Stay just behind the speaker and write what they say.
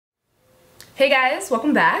Hey guys,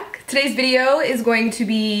 welcome back. Today's video is going to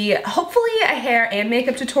be hopefully a hair and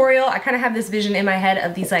makeup tutorial. I kind of have this vision in my head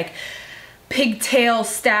of these like pigtail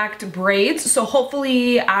stacked braids, so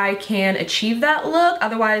hopefully I can achieve that look.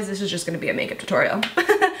 Otherwise, this is just going to be a makeup tutorial.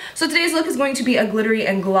 So today's look is going to be a glittery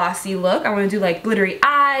and glossy look. I want to do like glittery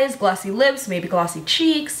eyes, glossy lips, maybe glossy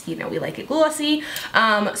cheeks. You know, we like it glossy.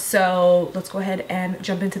 So let's go ahead and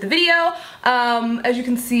jump into the video. As you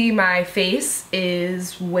can see, my face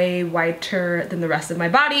is way whiter than the rest of my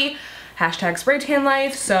body. Hashtag spray tan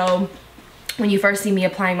life. So when you first see me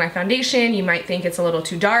applying my foundation, you might think it's a little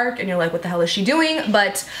too dark and you're like, what the hell is she doing?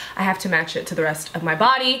 But I have to match it to the rest of my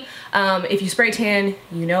body. If you spray tan,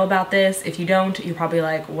 you know about this. If you don't, you're probably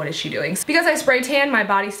like, what is she doing? Because I spray tan, my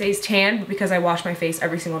body stays tan, but because I wash my face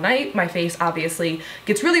every single night, my face obviously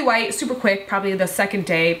gets really white super quick, probably the second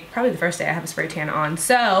day, probably the first day I have a spray tan on.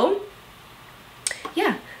 So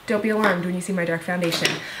yeah. Don't be alarmed when you see my dark foundation.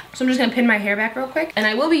 So I'm just gonna pin my hair back real quick. And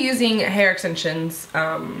I will be using hair extensions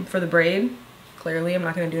for the braid. Clearly, I'm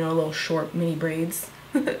not gonna do no little short mini braids.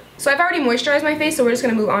 So I've already moisturized my face, so we're just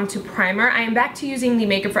gonna move on to primer. I am back to using the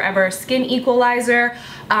Makeup Forever Skin Equalizer.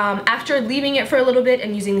 After leaving it for a little bit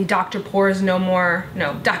and using the Dr. Pores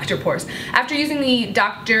After using the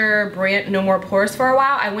Dr. Brandt No More Pores for a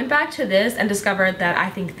while, I went back to this and discovered that I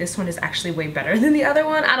think this one is actually way better than the other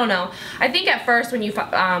one. I don't know. I think at first when you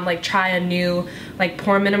like try a new like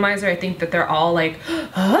pore minimizer, I think that they're all like,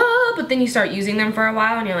 oh, but then you start using them for a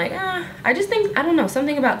while and you're like, I just think, I don't know,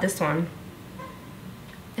 something about this one.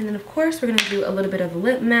 And then of course we're gonna do a little bit of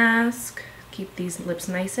lip mask. Keep these lips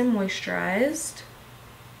nice and moisturized.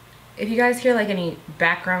 If you guys hear like any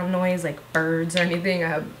background noise, like birds or anything, I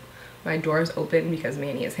have my doors open because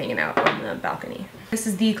Manny is hanging out on the balcony. This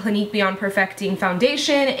is the Clinique Beyond Perfecting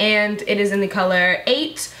Foundation and it is in the color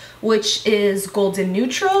 8, which is golden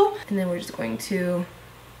neutral. And then we're just going to,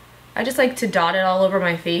 I just like to dot it all over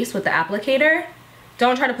my face with the applicator.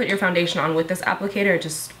 Don't try to put your foundation on with this applicator, it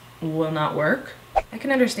just will not work. I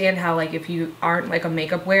can understand how like if you aren't like a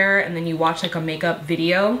makeup wearer and then you watch like a makeup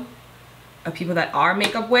video of people that are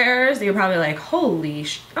makeup wearers, you're probably like, holy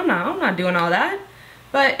I'm not doing all that.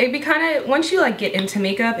 But it be kind of, once you like get into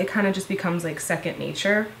makeup, it kind of just becomes like second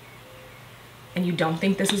nature and you don't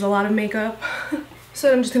think this is a lot of makeup.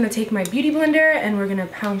 So I'm just gonna take my beauty blender and we're gonna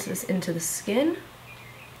pounce this into the skin.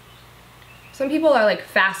 Some people are like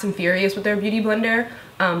fast and furious with their beauty blender,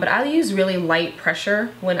 but I use really light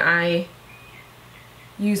pressure when I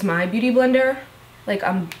use my beauty blender. Like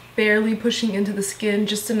I'm barely pushing into the skin,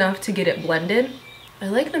 just enough to get it blended. I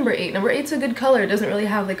like number 8. Number 8's a good color. It doesn't really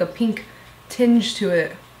have like a pink tinge to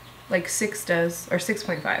it like 6 does, or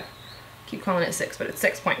 6.5. Keep calling it 6, but it's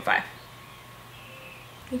 6.5.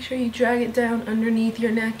 Make sure you drag it down underneath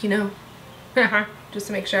your neck, you know, just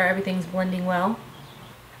to make sure everything's blending well.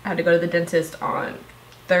 I had to go to the dentist on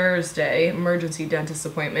Thursday, emergency dentist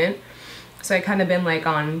appointment. So I kind of been like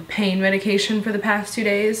on pain medication for the past 2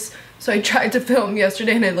 days. So I tried to film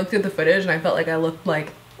yesterday and I looked at the footage and I felt like I looked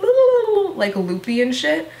like loopy and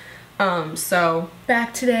shit. So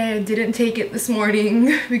back today, I didn't take it this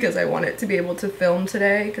morning because I wanted to be able to film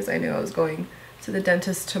today because I knew I was going to the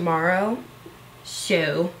dentist tomorrow.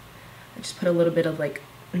 So I just put a little bit of like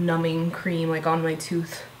numbing cream like on my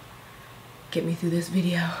tooth. Get me through this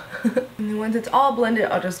video. And then once it's all blended,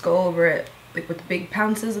 I'll just go over it like with big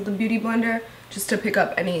pounces of the beauty blender just to pick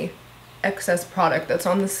up any excess product that's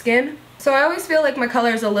on the skin. So I always feel like my color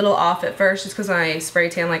is a little off at first just because I spray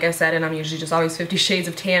tan like I said, and I'm usually just always 50 shades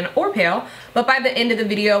of tan or pale. But by the end of the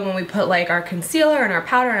video, when we put like our concealer and our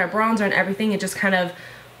powder and our bronzer and everything, it just kind of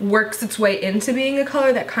works its way into being a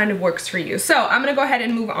color that kind of works for you. So I'm gonna go ahead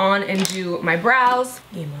and move on and do my brows.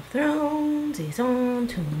 Game of Thrones is on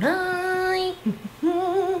tonight.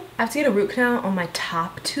 I have to get a root canal on my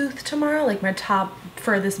top tooth tomorrow, like my top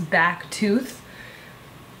furthest back tooth.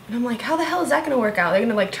 And I'm like, how the hell is that gonna work out? They're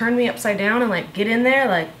gonna like turn me upside down and like get in there?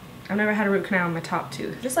 Like, I've never had a root canal on my top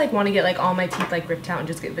tooth. I just like want to get like all my teeth like ripped out and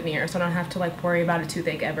just get veneer so I don't have to like worry about a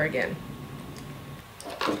toothache ever again.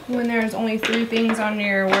 When there's only 3 things on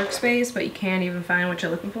your workspace but you can't even find what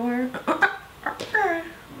you're looking for.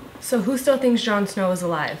 So who still thinks Jon Snow is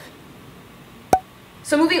alive?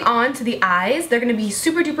 So moving on to the eyes, they're going to be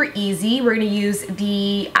super duper easy. We're going to use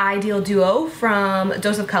the Eyedeal Duo from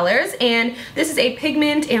Dose of Colors, and this is a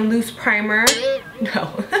pigment and loose primer.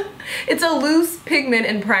 No, it's a loose pigment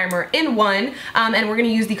and primer in one, and we're going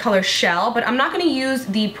to use the color Shell, but I'm not going to use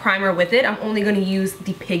the primer with it. I'm only going to use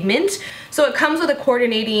the pigment. So it comes with a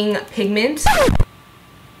coordinating pigment,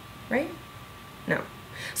 right? No.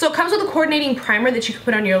 So it comes with a coordinating primer that you can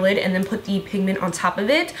put on your lid and then put the pigment on top of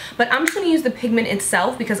it. But I'm just going to use the pigment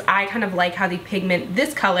itself because I kind of like how the pigment,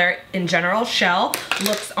 this color in general, shell,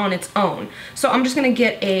 looks on its own. So I'm just going to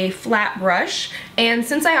get a flat brush, and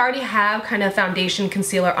since I already have kind of foundation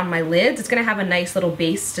concealer on my lids, it's going to have a nice little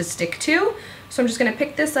base to stick to. So I'm just going to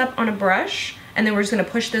pick this up on a brush, and then we're just going to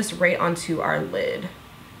push this right onto our lid.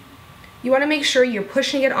 You want to make sure you're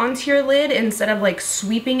pushing it onto your lid instead of like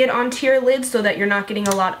sweeping it onto your lid so that you're not getting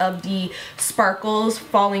a lot of the sparkles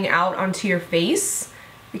falling out onto your face,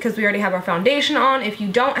 because we already have our foundation on. If you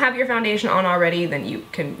don't have your foundation on already, then you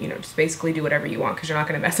can, you know, just basically do whatever you want because you're not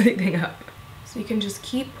going to mess anything up. So you can just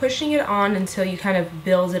keep pushing it on until you kind of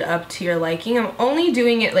build it up to your liking. I'm only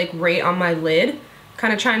doing it like right on my lid,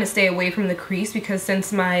 kind of trying to stay away from the crease, because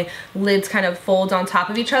since my lids kind of fold on top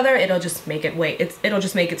of each other, it'll just make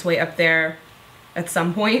its way up there at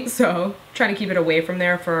some point. So trying to keep it away from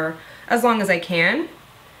there for as long as I can.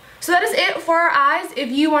 So that is it for our eyes. If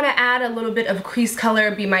you want to add a little bit of crease color,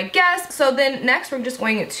 be my guest. So then next we're just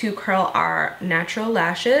going to curl our natural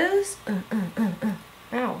lashes.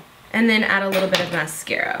 Ow. And then add a little bit of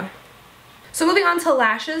mascara. So moving on to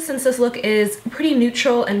lashes, since this look is pretty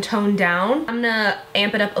neutral and toned down, I'm gonna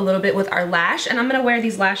amp it up a little bit with our lash, and I'm gonna wear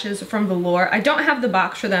these lashes from Velour. I don't have the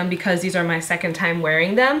box for them because these are my second time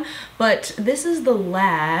wearing them, but this is the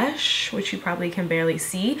lash, which you probably can barely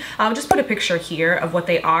see. I'll just put a picture here of what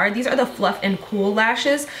they are. These are the Fluff and Cool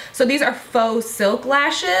lashes. So these are faux silk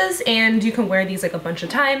lashes, and you can wear these like a bunch of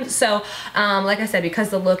times. So like I said, because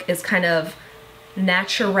the look is kind of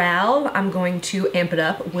natural, I'm going to amp it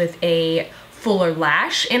up with a fuller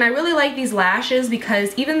lash. And I really like these lashes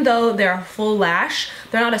because even though they're a full lash,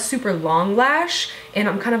 they're not a super long lash, and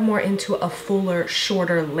I'm kind of more into a fuller,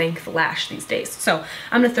 shorter length lash these days. So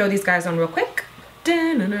I'm gonna throw these guys on real quick.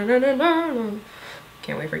 Can't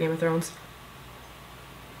wait for Game of Thrones.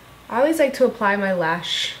 I always like to apply my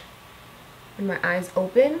lash when my eyes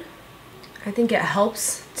open. I think it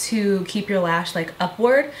helps to keep your lash like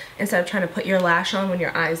upward instead of trying to put your lash on when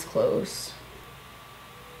your eyes close.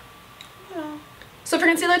 So for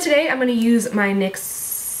concealer today, I'm going to use my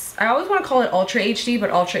NYX, I always want to call it Ultra HD, but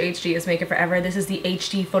Ultra HD is Make It Forever. This is the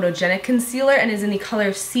HD Photogenic Concealer and is in the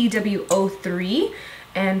color CW03.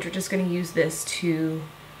 And we're just going to use this to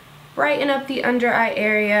brighten up the under eye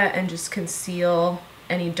area and just conceal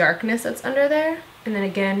any darkness that's under there. And then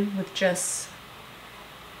again, with just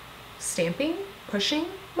stamping, pushing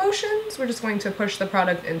motions, we're just going to push the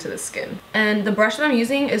product into the skin. And the brush that I'm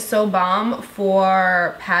using is so bomb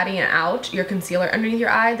for patting out your concealer underneath your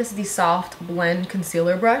eye. This is the Soft Blend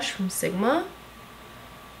Concealer Brush from Sigma.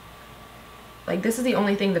 Like, this is the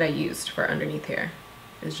only thing that I used for underneath here,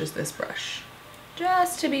 is just this brush.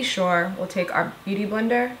 Just to be sure, we'll take our beauty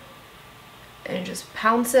blender and just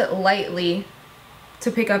pounce it lightly to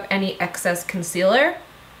pick up any excess concealer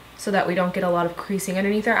so that we don't get a lot of creasing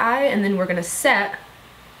underneath our eye. And then we're gonna set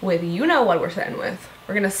with, you know what we're setting with.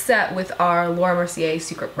 We're gonna set with our Laura Mercier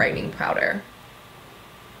Secret Brightening Powder.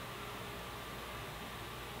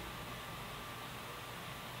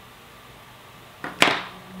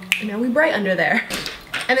 And now we bright under there.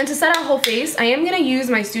 And then to set our whole face, I am gonna use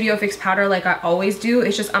my Studio Fix powder like I always do.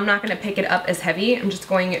 It's just I'm not gonna pick it up as heavy. I'm just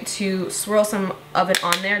going to swirl some of it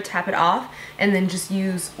on there, tap it off, and then just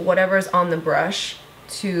use whatever's on the brush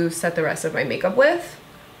to set the rest of my makeup with.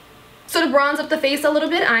 So to bronze up the face a little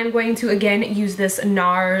bit, I'm going to again use this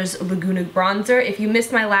NARS Laguna bronzer. If you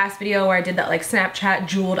missed my last video where I did that like Snapchat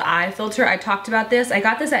jeweled eye filter, I talked about this. I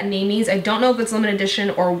got this at Namie's. I don't know if it's limited edition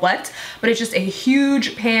or what, but it's just a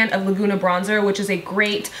huge pan of Laguna bronzer, which is a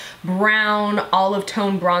great brown olive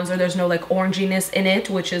tone bronzer. There's no like oranginess in it,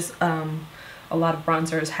 which is a lot of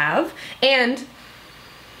bronzers have. And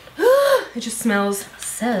it just smells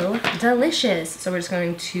so delicious. So we're just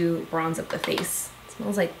going to bronze up the face. It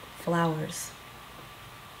smells like flowers.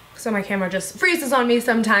 So my camera just freezes on me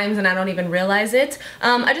sometimes and I don't even realize it.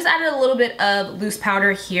 I just added a little bit of loose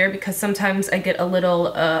powder here because sometimes I get a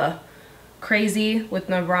little crazy with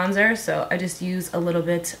my bronzer, so I just use a little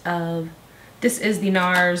bit of, this is the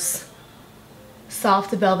NARS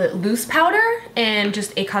Soft Velvet Loose Powder and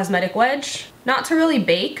just a cosmetic wedge. Not to really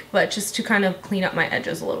bake, but just to kind of clean up my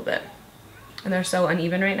edges a little bit. And they're so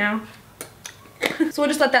uneven right now. So we'll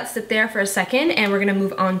just let that sit there for a second and we're gonna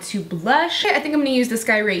move on to blush. I think I'm gonna use this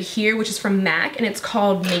guy right here, which is from MAC, and it's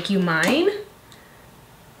called Make You Mine.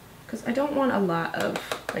 Because I don't want a lot of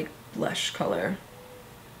like blush color.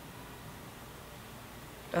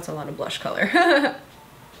 That's a lot of blush color.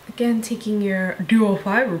 Again, taking your dual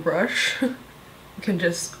fiber brush, you can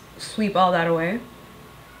just sweep all that away.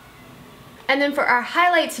 And then for our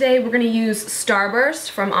highlight today, we're gonna use Starburst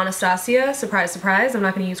from Anastasia. Surprise, surprise, I'm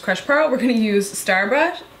not gonna use Crush Pearl. We're gonna use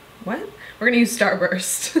Starburst. What? We're gonna use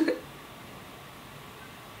Starburst.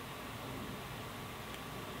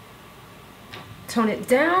 Tone it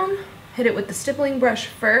down, hit it with the stippling brush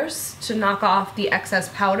first to knock off the excess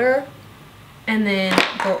powder, and then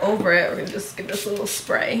go over it. We're gonna just give this a little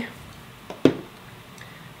spray.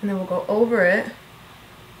 And then we'll go over it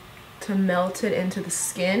to melt it into the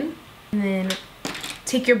skin. And then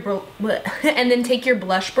take your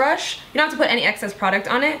blush brush. You don't have to put any excess product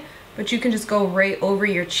on it, but you can just go right over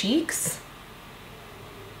your cheeks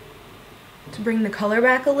to bring the color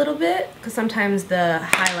back a little bit, because sometimes the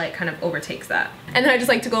highlight kind of overtakes that. And then I just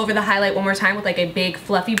like to go over the highlight one more time with like a big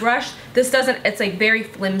fluffy brush. This doesn't, it's like very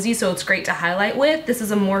flimsy, so it's great to highlight with. This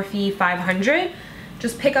is a Morphe 500.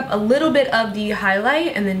 Just pick up a little bit of the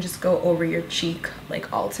highlight and then just go over your cheek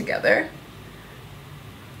like all together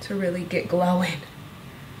to really get glowing.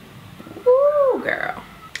 Woo, girl.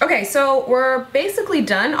 Okay, so we're basically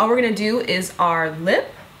done. All we're gonna do is our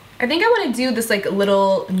lip. I think I wanna do this like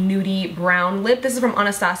little nudie brown lip. This is from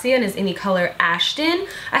Anastasia and is in the color Ashton.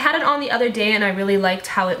 I had it on the other day and I really liked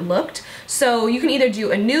how it looked. So you can either do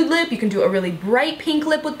a nude lip, you can do a really bright pink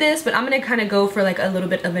lip with this, but I'm gonna kind of go for like a little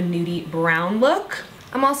bit of a nudie brown look.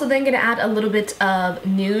 I'm also then gonna add a little bit of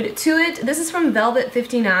nude to it. This is from Velvet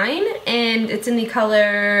 9 and it's in the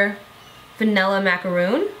color Vanilla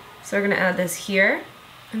Macaroon. So we're gonna add this here.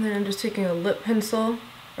 And then I'm just taking a lip pencil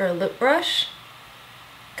or a lip brush,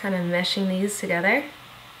 kind of meshing these together.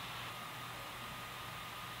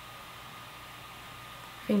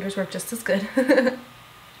 Fingers work just as good.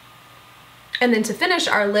 And then to finish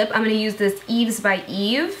our lip, I'm going to use this Eves by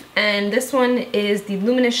Eve, and this one is the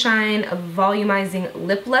Luminous Shine Volumizing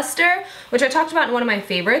Lip Luster, which I talked about in one of my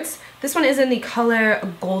favorites. This one is in the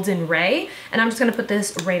color Golden Ray, and I'm just going to put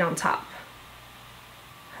this right on top.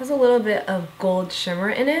 It has a little bit of gold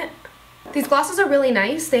shimmer in it. These glosses are really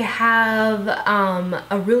nice. They have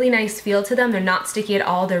a really nice feel to them. They're not sticky at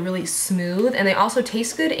all. They're really smooth, and they also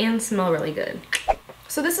taste good and smell really good.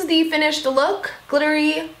 So this is the finished look.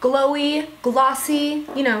 Glittery, glowy, glossy,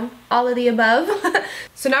 you know, all of the above.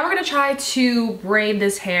 So now we're gonna try to braid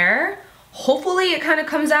this hair. Hopefully it kind of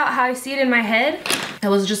comes out how I see it in my head. I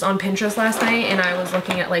was just on Pinterest last night and I was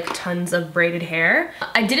looking at like tons of braided hair.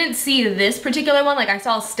 I didn't see this particular one, like I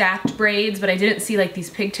saw stacked braids, but I didn't see like these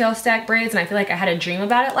pigtail stacked braids, and I feel like I had a dream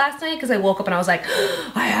about it last night because I woke up and I was like,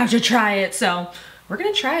 I have to try it. So we're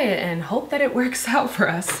gonna try it and hope that it works out for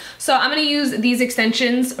us. So I'm gonna use these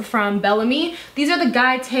extensions from Bellamy. These are the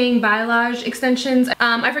Guy Tang Balayage extensions.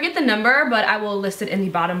 I forget the number, but I will list it in the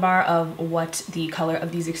bottom bar of what the color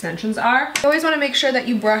of these extensions are. You always wanna make sure that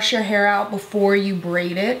you brush your hair out before you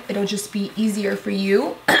braid it. It'll just be easier for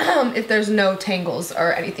you if there's no tangles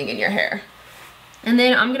or anything in your hair. And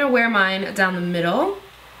then I'm gonna wear mine down the middle.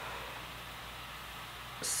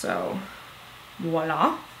 So,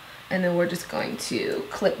 voila. And then we're just going to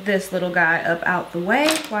clip this little guy up out the way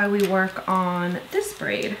while we work on this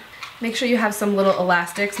braid. Make sure you have some little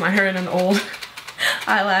elastics. Mine are in an old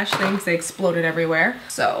eyelash thing, so they exploded everywhere.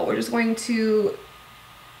 So we're just going to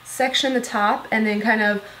section the top and then kind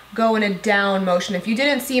of go in a down motion. If you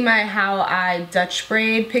didn't see my how I Dutch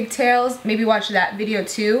braid pigtails, maybe watch that video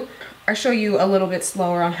too. I'll show you a little bit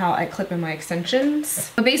slower on how I clip in my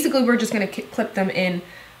extensions. But basically we're just gonna clip them in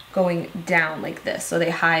going down like this so they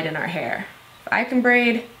hide in our hair. If I can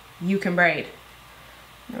braid, you can braid.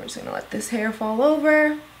 Now we're just gonna let this hair fall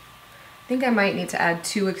over. I think I might need to add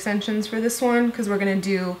 2 extensions for this one because we're gonna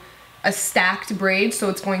do a stacked braid, so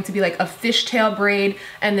it's going to be like a fishtail braid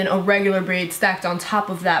and then a regular braid stacked on top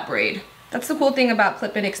of that braid. That's the cool thing about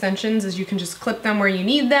clip-in extensions, is you can just clip them where you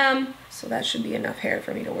need them. So that should be enough hair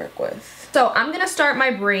for me to work with. So I'm gonna start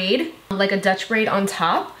my braid like a Dutch braid on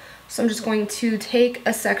top. So I'm just going to take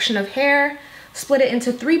a section of hair, split it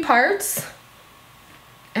into 3 parts,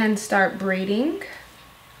 and start braiding.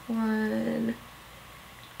 1,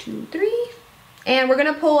 2, 3. And we're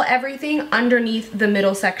gonna pull everything underneath the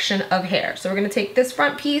middle section of hair. So we're gonna take this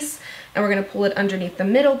front piece and we're gonna pull it underneath the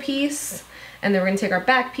middle piece. And then we're gonna take our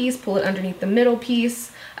back piece, pull it underneath the middle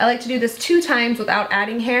piece. I like to do this 2 times without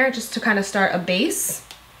adding hair, just to kind of start a base.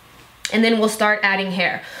 And then we'll start adding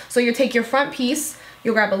hair. So you take your front piece,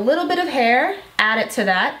 you'll grab a little bit of hair, add it to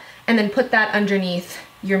that, and then put that underneath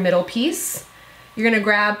your middle piece. You're gonna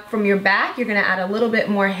grab from your back, you're gonna add a little bit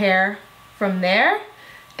more hair from there,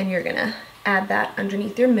 and you're gonna add that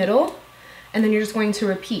underneath your middle. and then you're just going to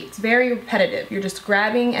repeat. It's very repetitive. You're just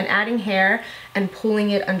grabbing and adding hair and pulling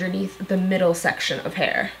it underneath the middle section of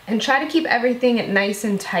hair. And try to keep everything nice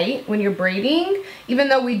and tight when you're braiding. Even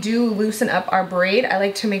though we do loosen up our braid, I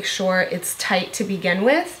like to make sure it's tight to begin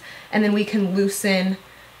with, and then we can loosen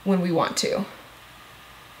when we want to.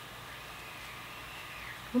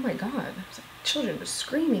 Oh my God, children were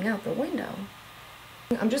screaming out the window.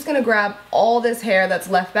 I'm just gonna grab all this hair that's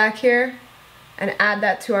left back here and add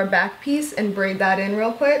that to our back piece and braid that in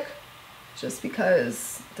real quick, just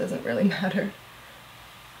because it doesn't really matter.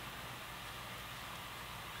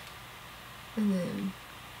 And then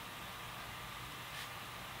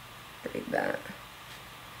braid that.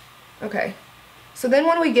 Okay, so then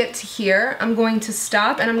when we get to here, I'm going to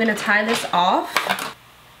stop and I'm gonna tie this off.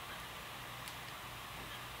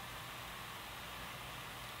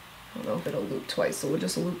 I don't know if it'll loop twice, so we'll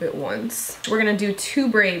just loop it once. We're gonna do 2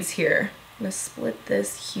 braids here. I'm gonna split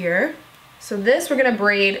this here. So this we're gonna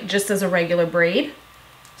braid just as a regular braid.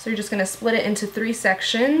 So you're just gonna split it into 3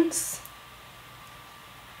 sections.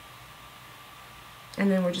 And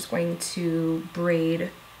then we're just going to braid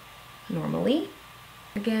normally.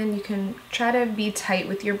 Again, you can try to be tight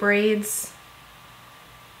with your braids,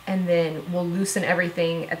 and then we'll loosen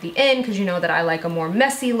everything at the end because you know that I like a more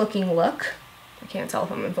messy looking look. I can't tell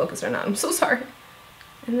if I'm in focus or not, I'm so sorry.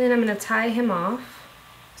 And then I'm gonna tie him off.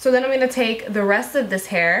 So then I'm gonna take the rest of this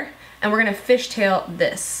hair and we're gonna fishtail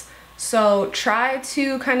this. So try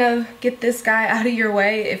to kind of get this guy out of your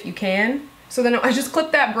way if you can. So then I just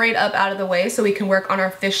clip that braid up out of the way so we can work on our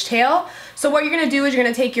fishtail. So what you're gonna do is you're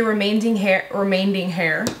gonna take your remaining hair,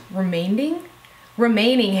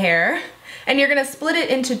 and you're gonna split it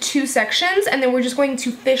into 2 sections, and then we're just going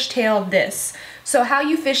to fishtail this. So how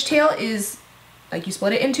you fishtail is like you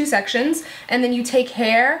split it in 2 sections, and then you take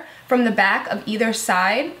hair from the back of either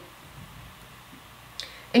side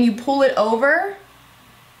and you pull it over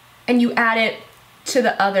and you add it to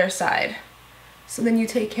the other side. So then you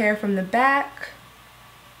take hair from the back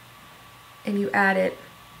and you add it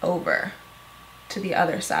over to the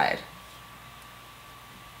other side.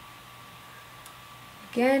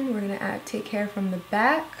 Again, we're gonna take hair from the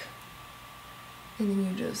back and then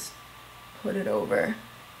you just put it over.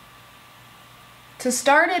 To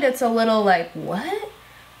start it, it's a little like, what?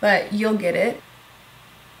 But you'll get it.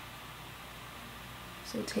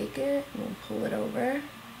 So take it, and we'll pull it over,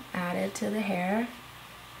 add it to the hair.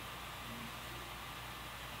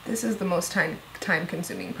 This is the most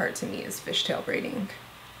time-consuming part to me, is fishtail braiding,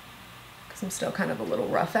 because I'm still kind of a little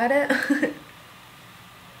rough at it.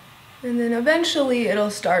 And then eventually it'll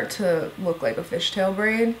start to look like a fishtail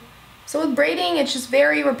braid. So with braiding, it's just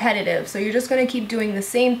very repetitive. So you're just gonna keep doing the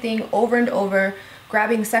same thing over and over,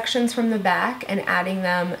 grabbing sections from the back and adding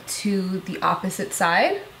them to the opposite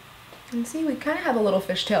side. And see, we kind of have a little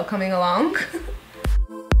fishtail coming along.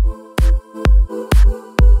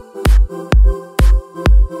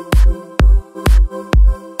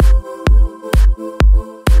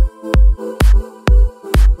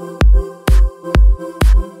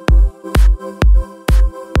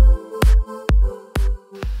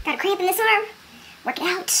 Got a cramp in this arm. Work it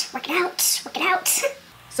out, work it out, work it out.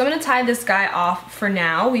 So I'm gonna tie this guy off for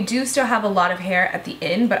now. We do still have a lot of hair at the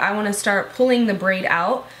end, but I wanna start pulling the braid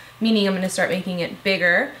out, meaning I'm gonna start making it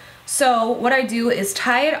bigger. So what I do is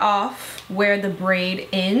tie it off where the braid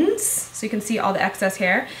ends, so you can see all the excess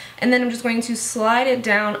hair, and then I'm just going to slide it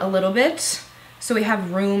down a little bit so we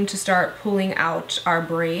have room to start pulling out our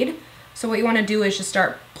braid. So what you wanna do is just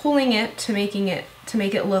start pulling it to make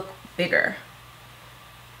it look bigger.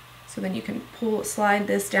 So then you can slide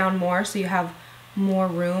this down more so you have more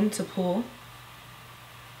room to pull.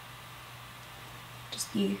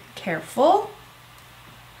 Just be careful.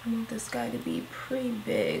 I want this guy to be pretty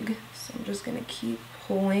big, so I'm just gonna keep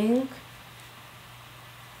pulling.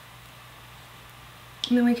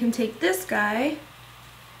 And then we can take this guy,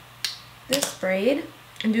 this braid,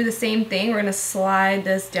 and do the same thing. We're gonna slide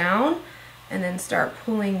this down and then start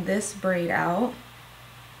pulling this braid out.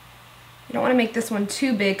 You don't want to make this one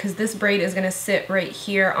too big because this braid is going to sit right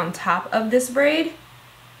here on top of this braid,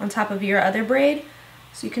 on top of your other braid.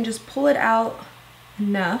 So you can just pull it out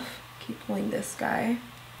enough. Keep pulling this guy.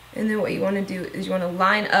 And then what you want to do is you want to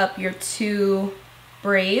line up your 2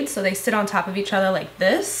 braids so they sit on top of each other like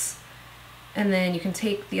this. And then you can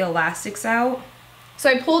take the elastics out. So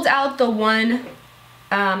I pulled out the one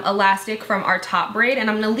elastic from our top braid, and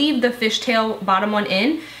I'm going to leave the fishtail bottom one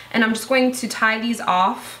in, and I'm just going to tie these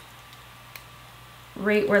off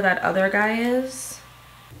right where that other guy is.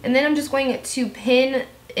 And then I'm just going to pin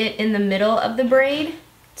it in the middle of the braid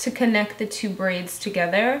to connect the 2 braids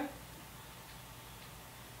together.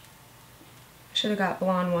 Should have got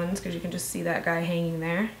blonde ones because you can just see that guy hanging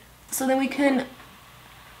there. So then we can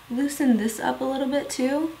loosen this up a little bit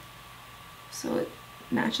too, so it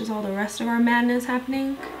matches all the rest of our madness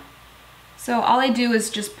happening. So all I do is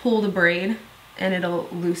just pull the braid and it'll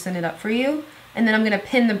loosen it up for you. And then I'm gonna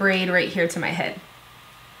pin the braid right here to my head.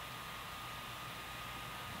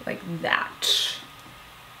 Like that.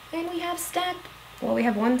 And we have stacked, well, we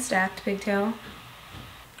have one stacked pigtail.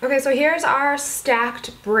 Okay, so here's our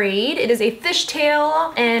stacked braid. It is a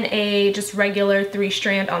fishtail and a just regular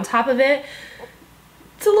 3-strand on top of it.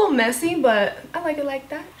 It's a little messy, but I like it like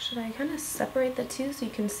that. Should I kind of separate the two so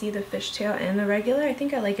you can see the fishtail and the regular? I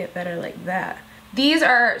think I like it better like that. These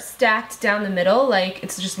are stacked down the middle, like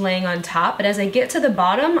it's just laying on top, but as I get to the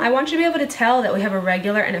bottom, I want you to be able to tell that we have a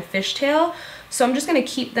regular and a fishtail. So I'm just gonna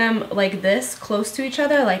keep them like this, close to each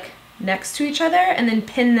other, like next to each other, and then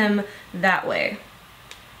pin them that way.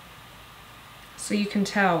 So you can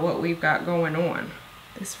tell what we've got going on.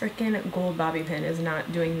 This freaking gold bobby pin is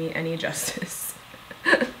not doing me any justice.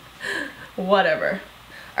 Whatever.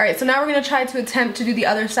 Alright, so now we're going to try to attempt to do the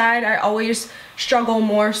other side. I always struggle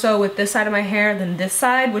more so with this side of my hair than this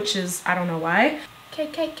side, which is, I don't know why.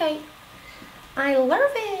 KKK. I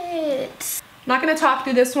love it. I'm not going to talk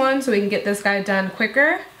through this one so we can get this guy done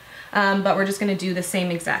quicker, but we're just going to do the same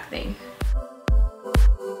exact thing.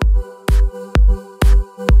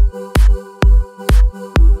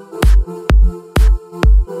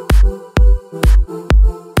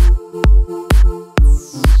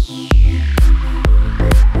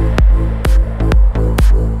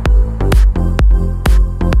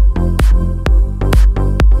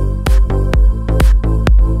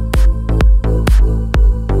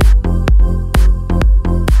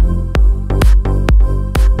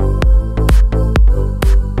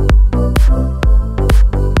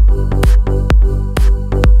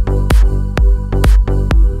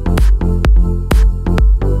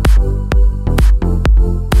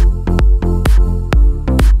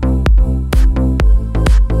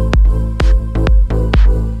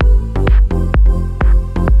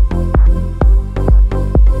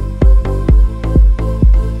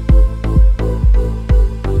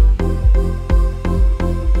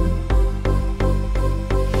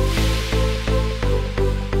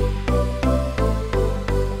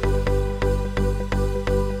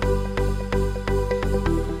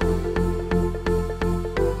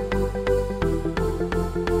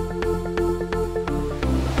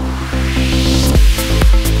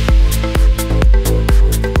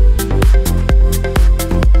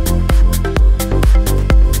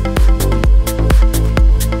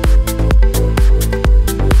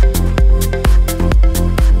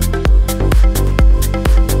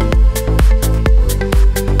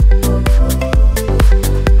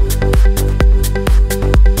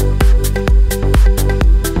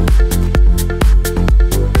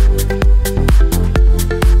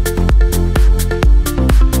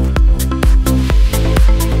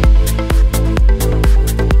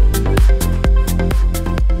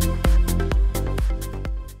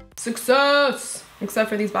 Success! Except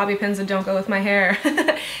for these bobby pins that don't go with my hair.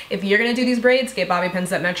 If you're gonna do these braids, get bobby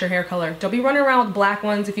pins that match your hair color. Don't be running around with black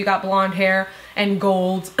ones if you got blonde hair and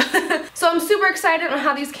gold. So I'm super excited on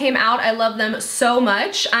how these came out. I love them so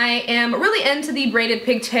much. I am really into the braided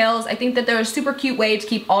pigtails. I think that they're a super cute way to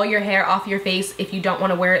keep all your hair off your face if you don't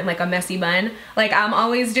want to wear it in like a messy bun like I'm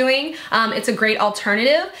always doing. It's a great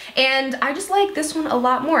alternative, and I just like this one a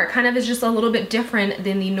lot more. It kind of is just a little bit different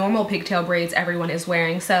than the normal pigtail braids everyone is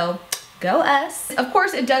wearing, so go us. Of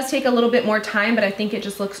course, it does take a little bit more time, but I think it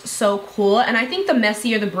just looks so cool. And I think the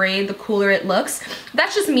messier the braid, the cooler it looks.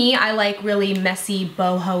 That's just me. I like really messy,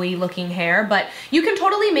 boho-y looking hair, but you can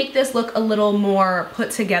totally make this look a little more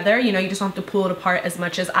put together. You know, you just don't have to pull it apart as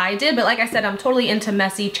much as I did. But like I said, I'm totally into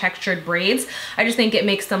messy textured braids. I just think it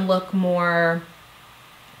makes them look more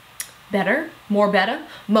better, more better.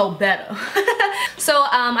 So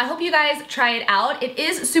I hope you guys try it out. It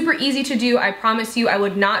is super easy to do. I promise you, I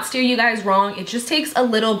would not steer you guys wrong. It just takes a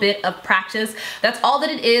little bit of practice. That's all that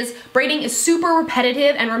it is. Braiding is super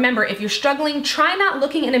repetitive, and remember, if you're struggling, try not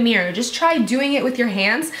looking in a mirror. Just try doing it with your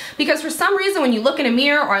hands, because for some reason when you look in a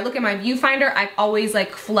mirror or I look at my viewfinder, I always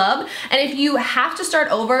like flub. And if you have to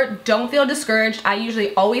start over, don't feel discouraged. I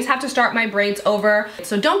usually always have to start my braids over.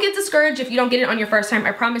 So don't get discouraged if you don't get it on your first time.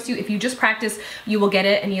 I promise you, if you just practice, you will get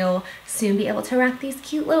it, and you'll soon be able to rock these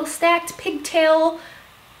cute little stacked pigtail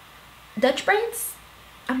Dutch braids?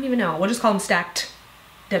 I don't even know. We'll just call them stacked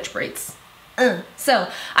Dutch braids. So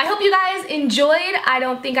I hope you guys enjoyed. I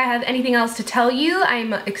don't think I have anything else to tell you.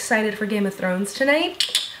 I'm excited for Game of Thrones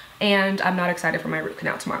tonight. and I'm not excited for my root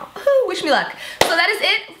canal tomorrow. Wish me luck. So that is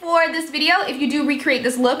it for this video. If you do recreate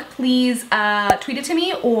this look, please tweet it to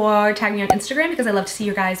me or tag me on Instagram because I love to see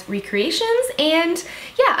your guys' recreations. And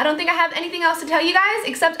yeah, I don't think I have anything else to tell you guys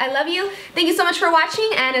except I love you. Thank you so much for watching,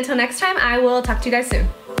 and until next time, I will talk to you guys soon.